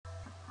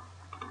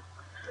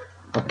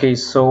Okay,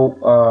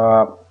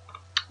 so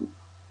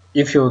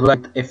if you would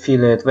like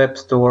affiliate web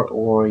store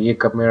or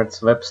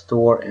e-commerce web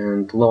store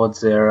and load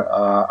there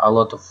a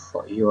lot of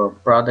your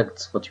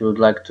products what you would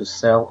like to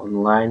sell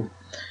online,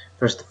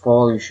 first of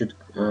all you should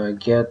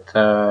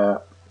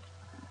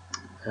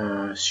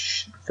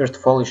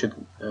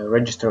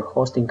register a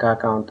hosting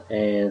account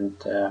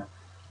and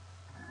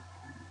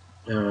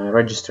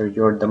register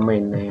your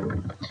domain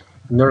name.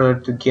 In order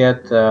to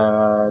get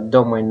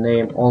domain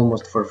name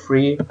almost for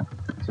free,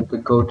 simply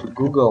go to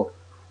Google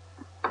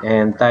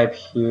and type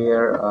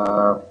here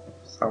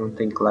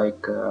something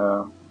like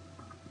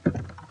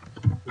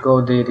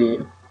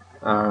Godaddy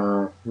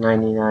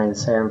 99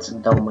 cents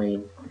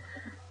domain,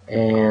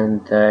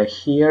 and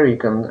here you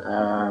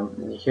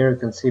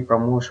can see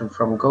promotion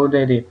from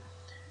Godaddy.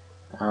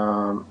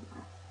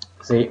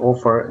 They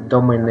offer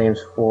domain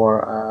names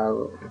for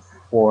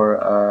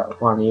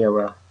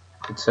 €1.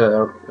 It's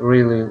a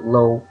really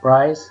low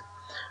price.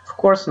 Of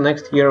course,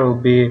 next year will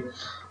be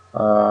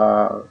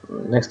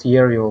next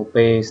year you will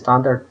pay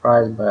standard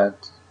price,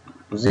 but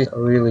this is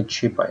really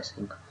cheap, I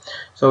think.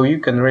 So you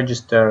can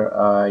register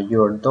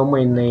your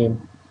domain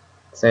name,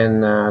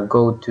 then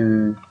go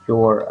to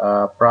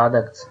your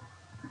products.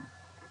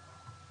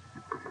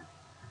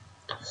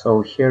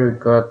 So here you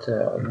got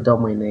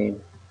domain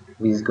name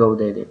with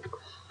GoDaddy.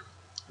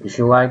 If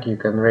you like, you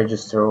can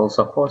register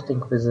also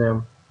hosting with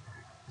them,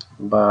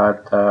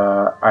 but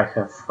I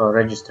have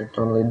registered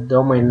only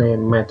domain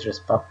name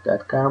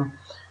mattresspuff.com.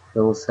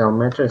 We will sell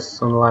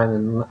mattresses online,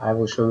 and I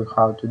will show you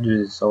how to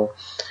do this. So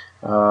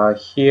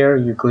here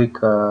you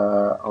click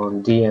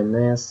on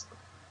DNS.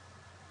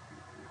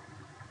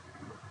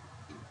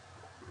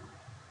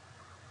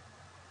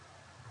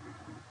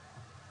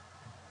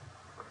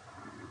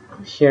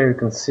 Here you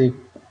can see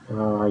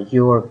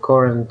your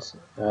current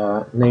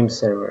name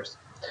servers.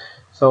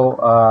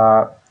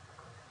 So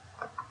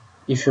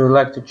if you would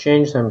like to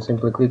change them,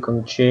 simply click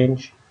on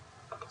change,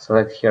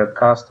 select here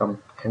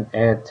custom, and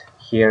add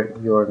here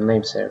your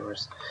name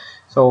servers.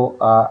 So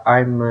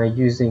I'm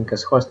using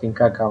as hosting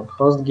account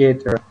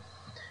Hostgator.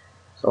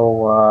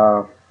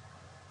 So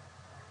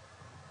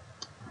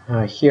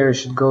here you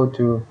should go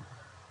to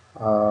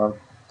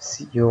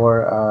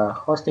your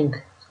hosting.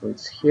 So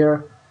it's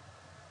here.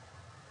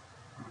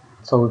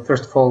 So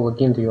first of all,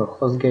 log into your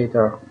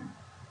Hostgator,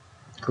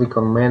 click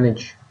on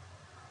manage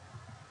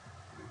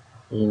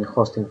in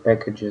hosting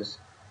packages,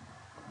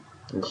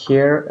 and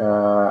here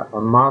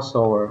on mouse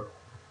over,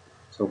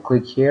 so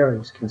click here,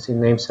 you can see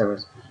name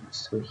servers.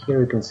 So here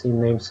you can see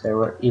name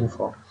server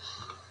info.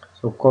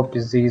 So copy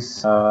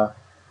this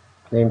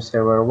name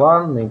server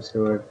 1, name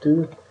server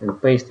 2, and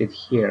paste it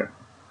here.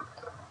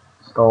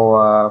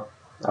 So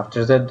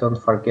after that, don't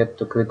forget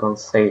to click on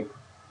save.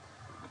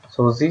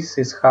 So this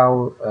is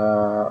how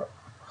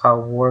it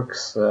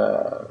works.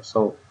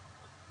 So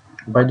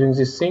by doing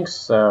these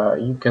things,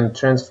 you can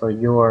transfer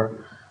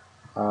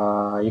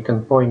you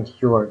can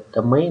point your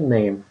domain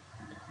name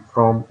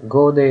from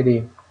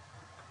GoDaddy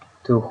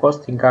to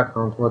hosting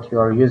account what you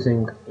are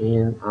using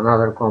in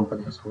another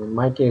company. So in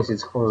my case,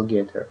 it's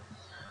Hostgator.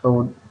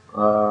 So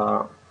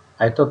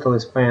I totally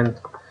spent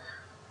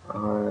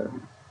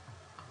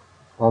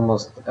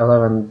almost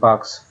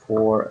 $11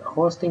 for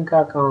hosting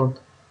account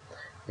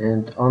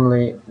and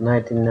only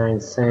 99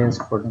 cents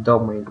for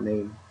domain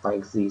name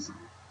like this.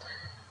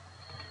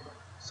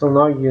 So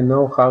now you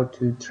know how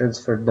to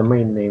transfer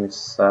domain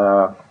names.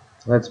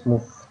 Let's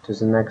move to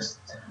the next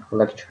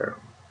lecture.